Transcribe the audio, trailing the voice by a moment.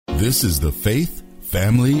This is the Faith,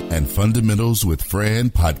 Family, and Fundamentals with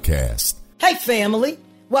Fran podcast. Hey, family.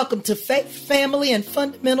 Welcome to Faith, Family, and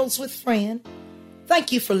Fundamentals with Fran.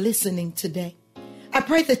 Thank you for listening today. I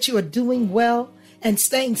pray that you are doing well and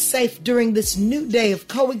staying safe during this new day of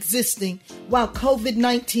coexisting while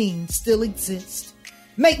COVID-19 still exists.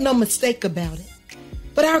 Make no mistake about it.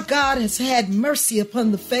 But our God has had mercy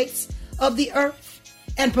upon the face of the earth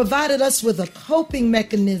and provided us with a coping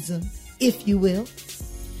mechanism, if you will.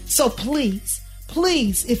 So please,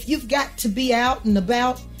 if you've got to be out and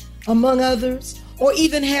about among others, or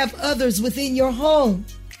even have others within your home,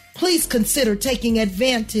 please consider taking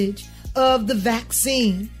advantage of the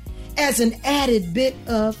vaccine as an added bit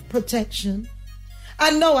of protection.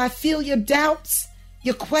 I know I feel your doubts,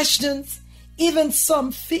 your questions, even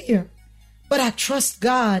some fear, but I trust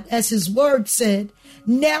God, as His word said,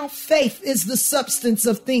 now faith is the substance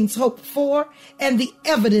of things hoped for and the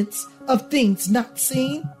evidence of things not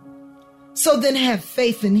seen. So then have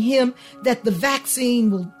faith in Him that the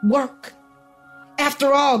vaccine will work.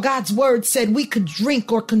 After all, God's word said we could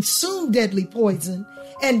drink or consume deadly poison,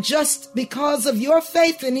 and just because of your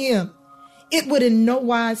faith in Him, it would in no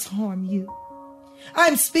wise harm you.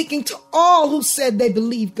 I'm speaking to all who said they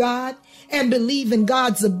believe God and believe in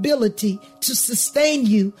God's ability to sustain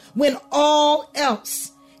you when all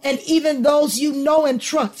else, and even those you know and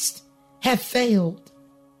trust, have failed.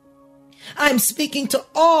 I'm speaking to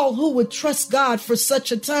all who would trust God for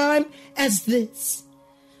such a time as this.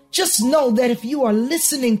 Just know that if you are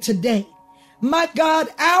listening today, my God,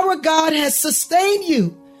 our God has sustained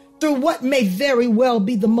you through what may very well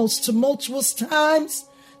be the most tumultuous times,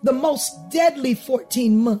 the most deadly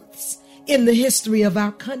 14 months in the history of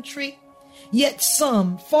our country. Yet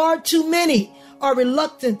some, far too many, are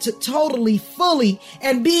reluctant to totally, fully,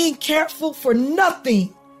 and being careful for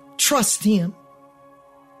nothing, trust Him.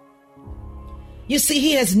 You see,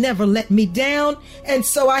 He has never let me down, and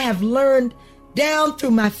so I have learned down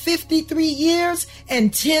through my 53 years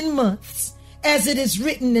and 10 months, as it is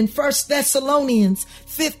written in 1 Thessalonians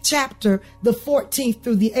 5th chapter, the 14th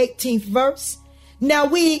through the 18th verse. Now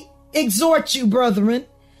we exhort you, brethren,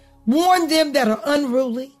 warn them that are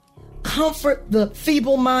unruly, comfort the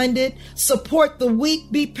feeble-minded, support the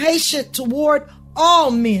weak, be patient toward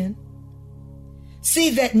all men. See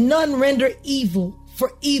that none render evil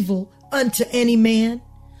for evil unto any man,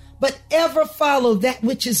 but ever follow that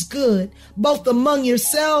which is good, both among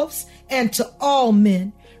yourselves and to all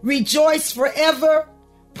men. Rejoice forever,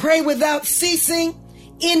 pray without ceasing,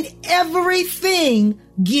 in everything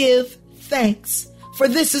give thanks, for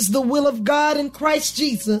this is the will of God in Christ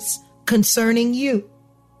Jesus concerning you.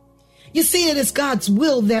 You see, it is God's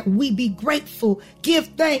will that we be grateful, give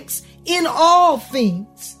thanks in all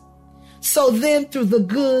things. So then, through the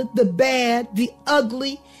good, the bad, the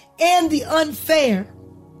ugly, and the unfair,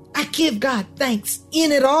 I give God thanks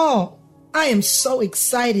in it all. I am so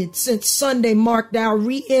excited since Sunday marked our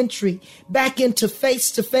re-entry back into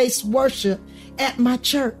face-to-face worship at my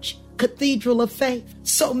church, Cathedral of Faith.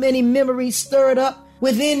 So many memories stirred up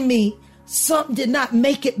within me. Some did not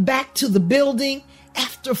make it back to the building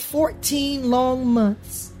after 14 long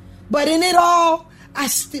months. But in it all, I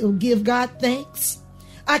still give God thanks.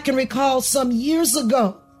 I can recall some years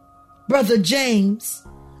ago, Brother James,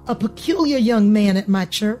 a peculiar young man at my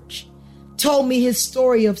church, told me his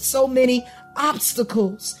story of so many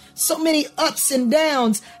obstacles, so many ups and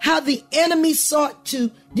downs, how the enemy sought to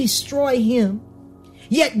destroy him.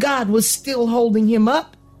 Yet God was still holding him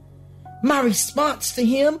up. My response to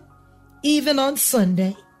him, even on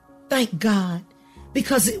Sunday, thank God,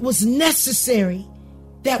 because it was necessary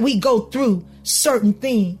that we go through certain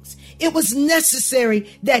things. It was necessary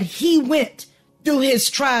that he went through his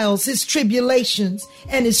trials, his tribulations,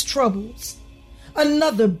 and his troubles.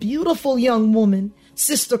 Another beautiful young woman,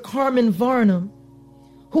 Sister Carmen Varnum,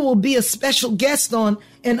 who will be a special guest on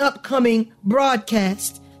an upcoming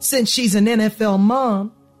broadcast since she's an NFL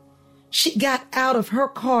mom, she got out of her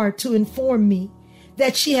car to inform me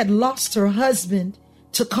that she had lost her husband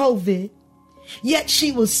to COVID. Yet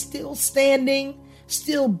she was still standing,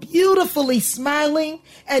 still beautifully smiling,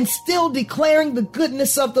 and still declaring the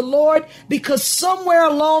goodness of the Lord, because somewhere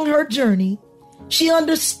along her journey, she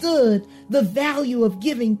understood the value of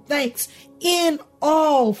giving thanks in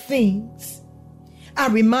all things. I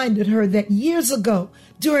reminded her that years ago,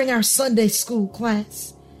 during our Sunday school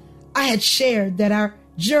class, I had shared that our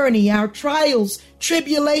journey, our trials,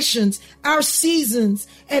 tribulations, our seasons,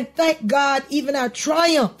 and thank God, even our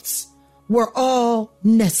triumphs were all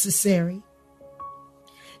necessary.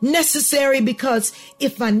 Necessary because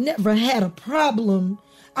if I never had a problem,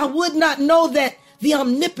 I would not know that the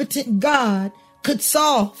omnipotent God could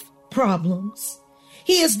solve problems.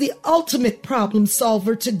 He is the ultimate problem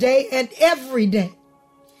solver today and every day.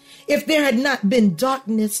 If there had not been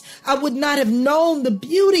darkness, I would not have known the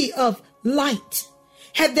beauty of light.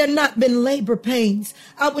 Had there not been labor pains,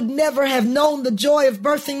 I would never have known the joy of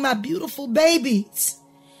birthing my beautiful babies.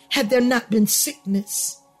 Had there not been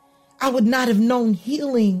sickness, I would not have known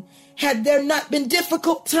healing. Had there not been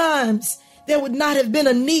difficult times, there would not have been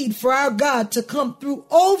a need for our God to come through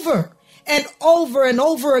over and over and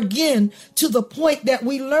over again, to the point that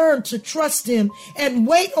we learn to trust him and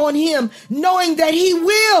wait on him, knowing that he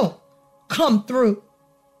will come through.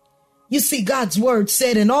 You see, God's word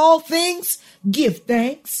said, in all things, give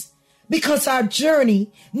thanks, because our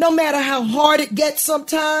journey, no matter how hard it gets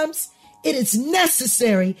sometimes, it is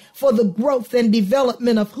necessary for the growth and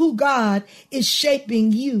development of who God is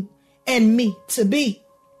shaping you and me to be.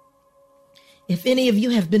 If any of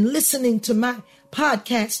you have been listening to my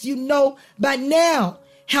podcast, you know by now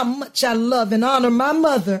how much I love and honor my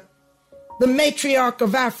mother, the matriarch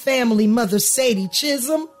of our family, Mother Sadie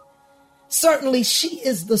Chisholm. Certainly, she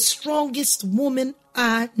is the strongest woman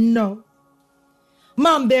I know.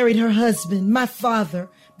 Mom buried her husband, my father,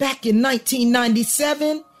 back in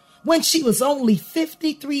 1997 when she was only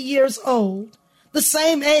 53 years old, the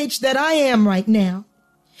same age that I am right now.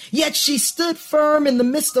 Yet she stood firm in the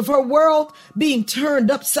midst of her world being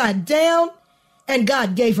turned upside down, and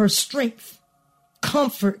God gave her strength,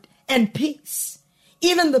 comfort, and peace,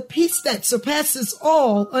 even the peace that surpasses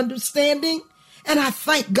all understanding. And I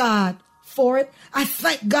thank God for it. I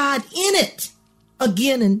thank God in it.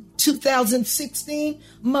 Again, in 2016,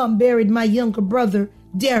 Mom buried my younger brother,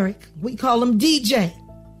 Derek. We call him DJ,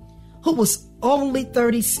 who was only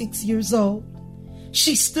 36 years old.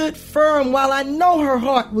 She stood firm while I know her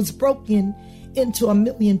heart was broken into a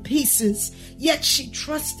million pieces. Yet she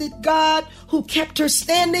trusted God, who kept her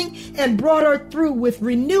standing and brought her through with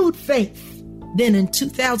renewed faith. Then in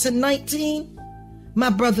 2019, my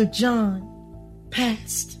brother John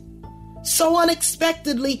passed. So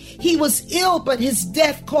unexpectedly, he was ill, but his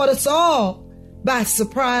death caught us all by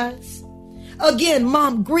surprise. Again,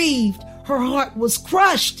 Mom grieved. Her heart was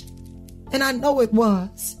crushed. And I know it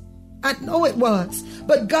was.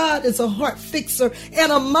 But God is a heart fixer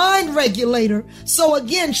and a mind regulator. So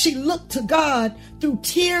again, she looked to God through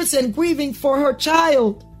tears and grieving for her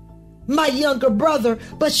child, my younger brother.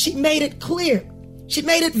 But she made it clear. She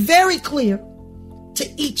made it very clear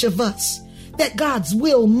to each of us that God's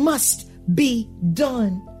will must be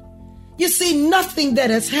done. You see, nothing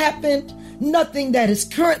that has happened, nothing that is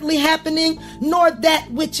currently happening, nor that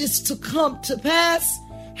which is to come to pass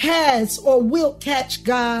has or will catch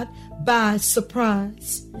God by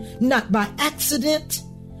surprise. Not by accident,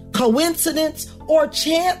 coincidence, or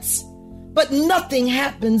chance, but nothing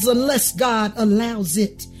happens unless God allows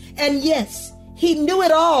it. And yes, he knew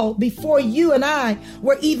it all before you and I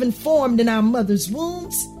were even formed in our mother's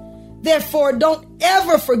wombs. Therefore, don't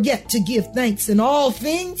ever forget to give thanks in all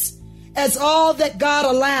things, as all that God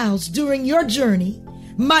allows during your journey,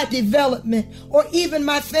 my development, or even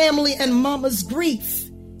my family and mama's grief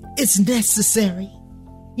is necessary.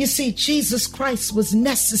 You see, Jesus Christ was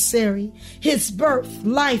necessary. His birth,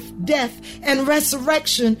 life, death, and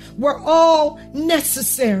resurrection were all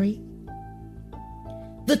necessary.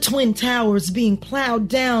 The Twin Towers being plowed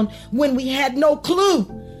down when we had no clue,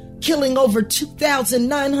 killing over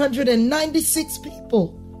 2,996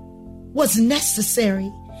 people, was necessary.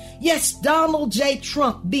 Yes, Donald J.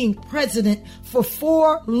 Trump being president for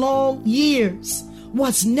 4 long years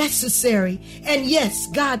was necessary. And yes,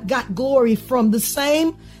 God got glory from the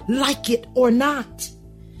same, like it or not.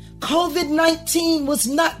 COVID-19 was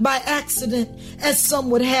not by accident, as some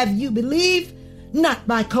would have you believe, not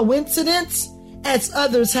by coincidence, as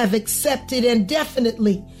others have accepted, and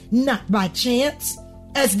definitely not by chance,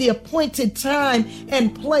 as the appointed time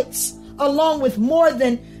and place, along with more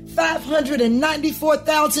than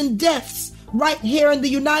 594,000 deaths right here in the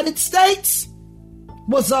United States,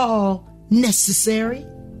 was all necessary.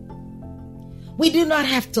 We do not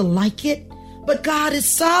have to like it, but God is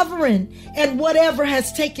sovereign, and whatever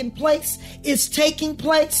has taken place is taking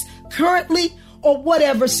place currently, or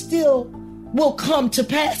whatever still will come to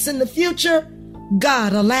pass in the future,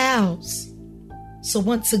 God allows. So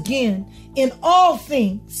once again, in all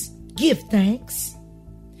things, give thanks.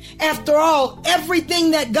 After all,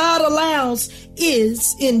 everything that God allows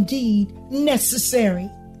is indeed necessary.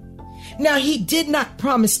 Now, he did not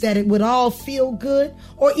promise that it would all feel good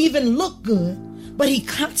or even look good, but he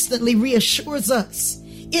constantly reassures us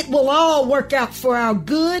it will all work out for our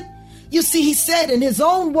good. You see, he said in his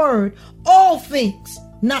own word, all things,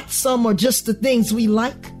 not some or just the things we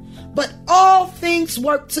like, but all things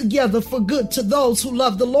work together for good to those who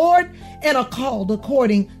love the Lord and are called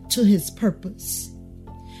according to his purpose.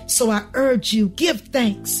 So I urge you, give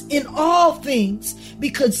thanks in all things,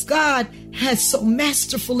 because God has so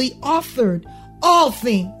masterfully authored all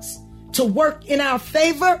things to work in our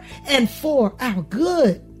favor and for our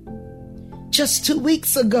good. Just 2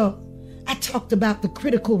 weeks ago, I talked about the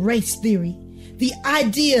critical race theory, the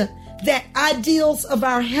idea that ideals of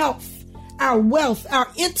our health, our wealth, our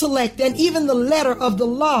intellect, and even the letter of the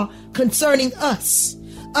law concerning us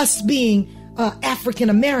being African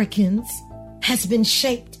Americans, has been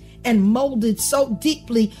shaped and molded so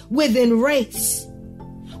deeply within race.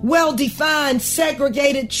 Well-defined,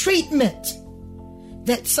 segregated treatment,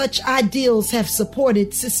 that such ideals have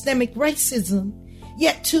supported systemic racism.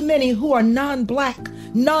 Yet too many who are non-Black,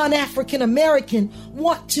 non-African American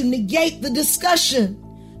want to negate the discussion,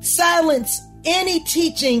 silence any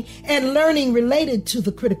teaching and learning related to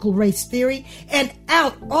the critical race theory, and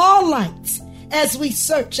out all lights as we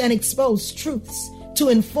search and expose truths to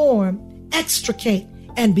inform, extricate,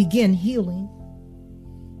 and begin healing.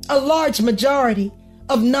 A large majority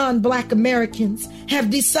of non-Black Americans have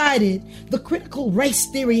decided the critical race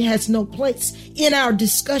theory has no place in our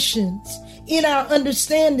discussions, in our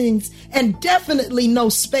understandings, and definitely no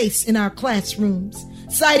space in our classrooms,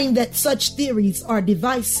 citing that such theories are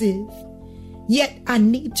divisive. Yet I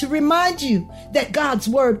need to remind you that God's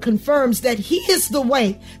word confirms that he is the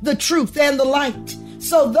way, the truth, and the light.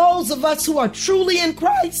 So those of us who are truly in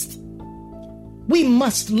Christ, we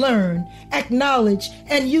must learn, acknowledge,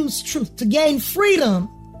 and use truth to gain freedom.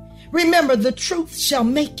 Remember, the truth shall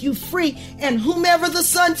make you free, and whomever the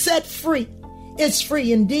Son set free is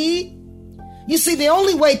free indeed. You see, the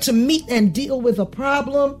only way to meet and deal with a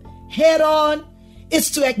problem head on is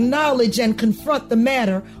to acknowledge and confront the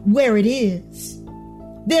matter where it is.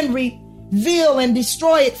 Then reveal and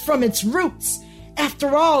destroy it from its roots.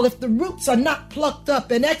 After all, if the roots are not plucked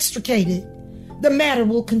up and extricated, the matter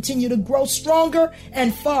will continue to grow stronger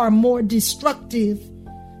and far more destructive.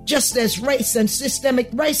 Just as race and systemic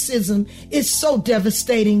racism is so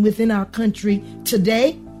devastating within our country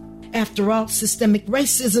today. After all, systemic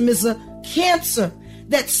racism is a cancer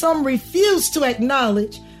that some refuse to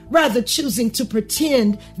acknowledge, rather choosing to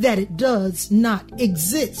pretend that it does not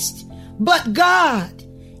exist. But God,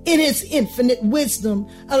 in his infinite wisdom,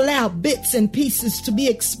 allowed bits and pieces to be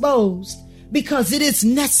exposed because it is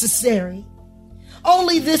necessary.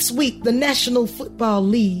 Only this week, the National Football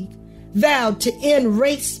League vowed to end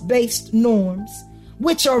race-based norms,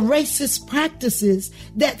 which are racist practices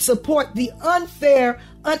that support the unfair,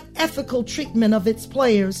 unethical treatment of its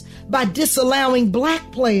players by disallowing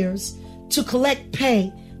Black players to collect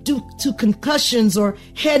pay due to concussions or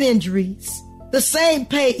head injuries, the same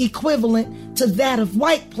pay equivalent to that of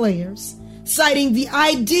white players, citing the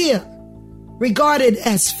idea, regarded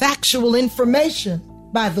as factual information,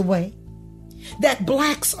 by the way, that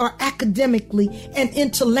Blacks are academically and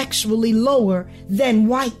intellectually lower than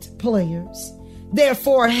white players.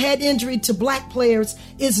 Therefore, a head injury to Black players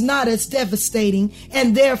is not as devastating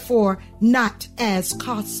and therefore not as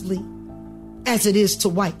costly as it is to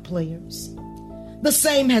white players. The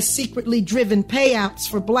same has secretly driven payouts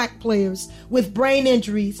for Black players with brain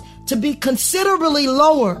injuries to be considerably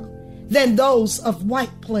lower than those of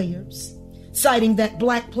white players, citing that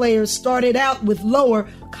Black players started out with lower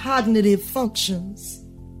cognitive functions.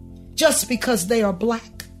 Just because they are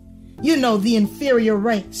Black, the inferior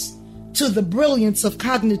race, to the brilliance of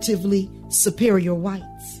cognitively superior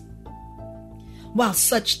whites. While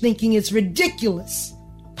such thinking is ridiculous,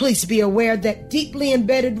 please be aware that deeply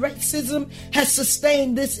embedded racism has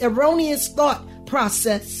sustained this erroneous thought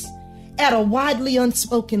process at a widely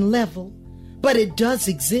unspoken level, but it does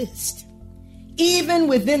exist. Even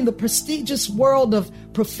within the prestigious world of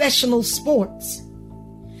professional sports.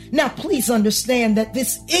 Now, please understand that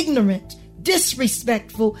this ignorant,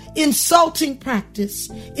 disrespectful, insulting practice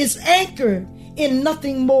is anchored in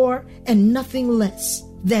nothing more and nothing less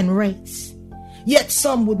than race. Yet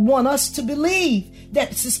some would want us to believe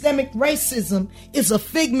that systemic racism is a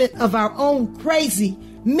figment of our own crazy,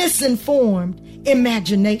 misinformed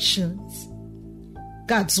imaginations.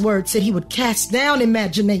 God's word said he would cast down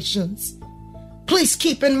imaginations. Please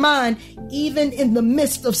keep in mind, even in the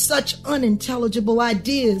midst of such unintelligible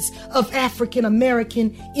ideas of African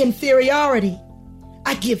American inferiority,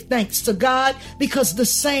 I give thanks to God because the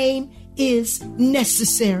same is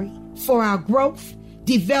necessary for our growth,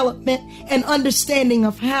 development, and understanding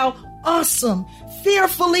of how awesome,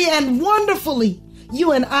 fearfully, and wonderfully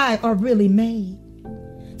you and I are really made.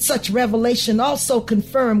 Such revelation also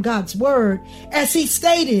confirmed God's word as he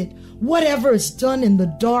stated, whatever is done in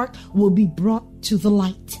the dark will be brought to the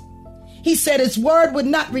light. He said his word would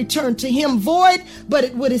not return to him void, but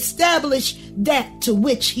it would establish that to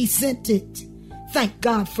which he sent it. Thank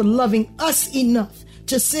God for loving us enough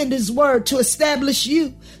to send his word to establish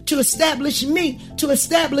you, to establish me, to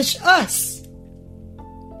establish us.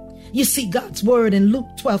 You see, God's word in Luke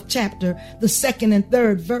 12th chapter, the 2nd and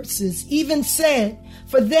 3rd verses even said,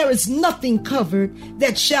 "For there is nothing covered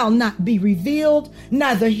that shall not be revealed,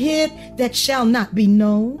 neither hid that shall not be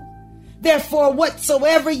known. Therefore,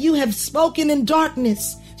 whatsoever you have spoken in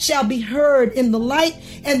darkness shall be heard in the light,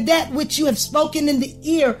 and that which you have spoken in the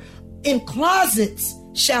ear in closets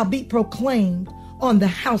shall be proclaimed on the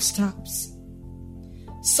housetops."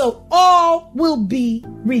 So all will be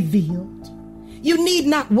revealed. You need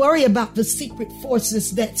not worry about the secret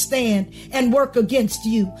forces that stand and work against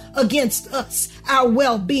you, against us, our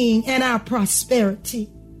well-being and our prosperity.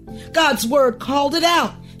 God's word called it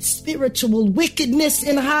out, spiritual wickedness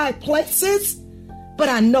in high places. But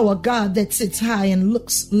I know a God that sits high and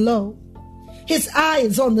looks low. His eye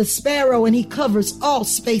is on the sparrow, and he covers all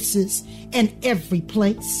spaces and every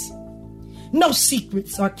place. No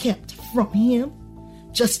secrets are kept from him.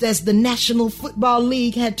 Just as the National Football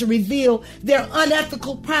League had to reveal their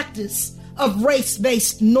unethical practice of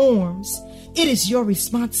race-based norms, it is your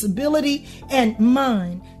responsibility and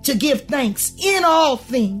mine to give thanks in all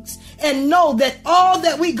things and know that all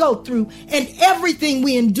that we go through and everything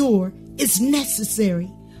we endure is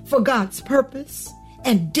necessary for God's purpose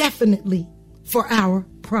and definitely for our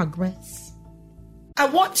progress. I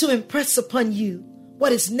want to impress upon you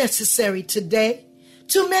what is necessary today.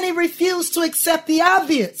 Too many refuse to accept the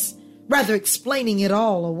obvious, rather explaining it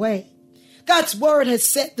all away. God's word has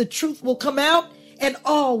said the truth will come out and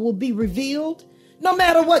all will be revealed. No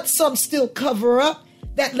matter what some still cover up,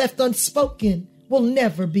 that left unspoken will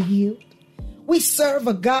never be healed. We serve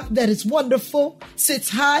a God that is wonderful, sits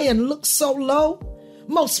high and looks so low,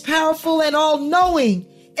 most powerful and all-knowing.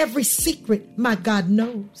 Every secret my God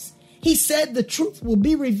knows. He said the truth will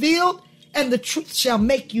be revealed and the truth shall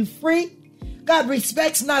make you free. God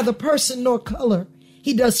respects neither person nor color.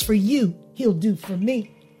 He does for you, he'll do for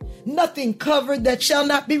me. Nothing covered that shall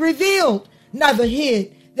not be revealed, neither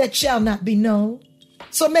hid that shall not be known.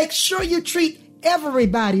 So make sure you treat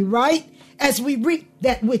everybody right as we reap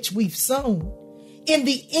that which we've sown. In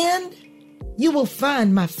the end, you will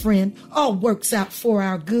find, my friend, all works out for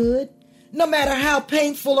our good, no matter how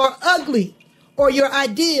painful or ugly or your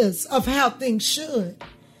ideas of how things should.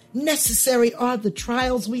 Necessary are the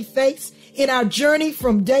trials we face in our journey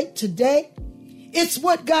from day to day. It's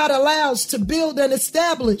what God allows to build and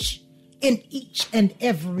establish in each and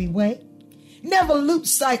every way. Never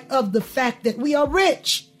lose sight of the fact that we are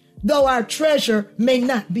rich, though our treasure may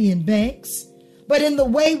not be in banks, but in the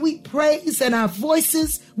way we praise and our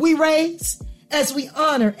voices we raise as we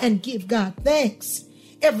honor and give God thanks.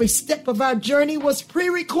 Every step of our journey was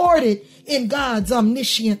pre-recorded in God's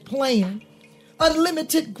omniscient plan.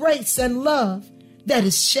 Unlimited grace and love that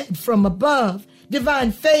is shed from above,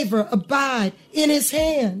 divine favor abide in his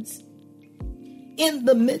hands. In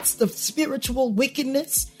the midst of spiritual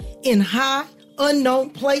wickedness, in high, unknown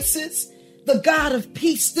places, the God of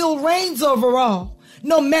peace still reigns over all,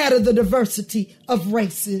 no matter the diversity of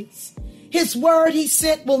races. His word he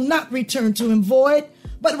sent will not return to him void,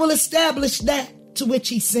 but will establish that to which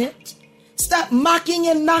he sent. Stop mocking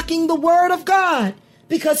and knocking the word of God,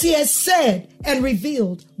 because he has said and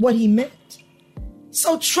revealed what he meant.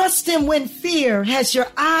 So trust him when fear has your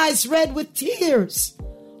eyes red with tears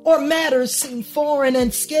or matters seem foreign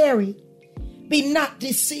and scary. Be not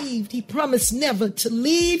deceived. He promised never to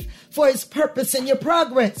leave for his purpose and your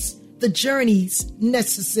progress. The journey's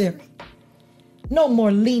necessary. No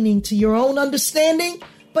more leaning to your own understanding,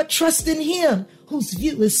 but trust in him whose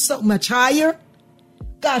view is so much higher.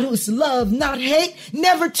 God who is love, not hate,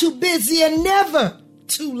 never too busy and never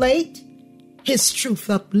too late. His truth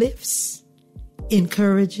uplifts,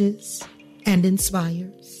 encourages, and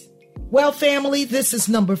inspires. Well, family, this is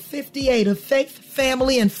number 58 of Faith,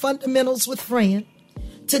 Family, and Fundamentals with Fran.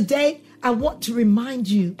 Today, I want to remind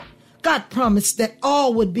you, God promised that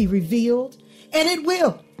all would be revealed, and it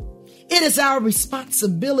will. It is our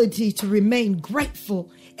responsibility to remain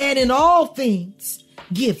grateful and in all things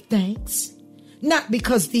give thanks. Not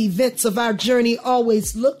because the events of our journey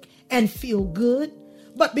always look and feel good,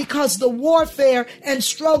 but because the warfare and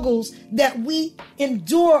struggles that we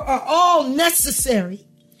endure are all necessary.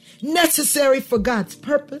 Necessary for God's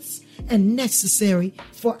purpose and necessary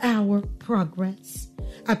for our progress.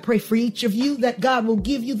 I pray for each of you that God will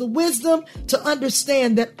give you the wisdom to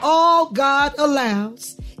understand that all God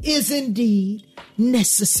allows is indeed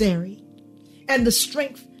necessary, and the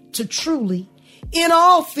strength to truly, in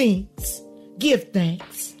all things, give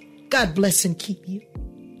thanks God bless and keep you.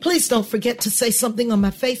 Please don't forget to say something on my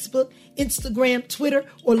Facebook, Instagram, Twitter,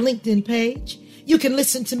 or LinkedIn page. You can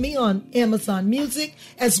listen to me on Amazon Music,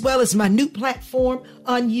 as well as my new platform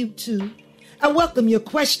on YouTube. I welcome your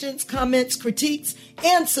questions, comments, critiques,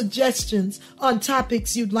 and suggestions on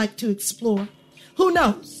topics you'd like to explore. Who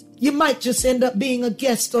knows? You might just end up being a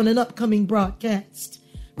guest on an upcoming broadcast.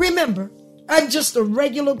 Remember, I'm just a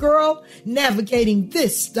regular girl navigating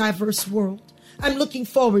this diverse world. I'm looking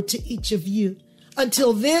forward to each of you.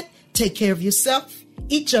 Until then, take care of yourself,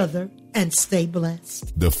 each other, and stay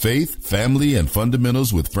blessed. The Faith, Family, and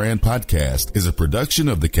Fundamentals with Fran podcast is a production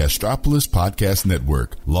of the Castropolis Podcast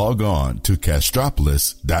Network. Log on to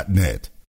castropolis.net.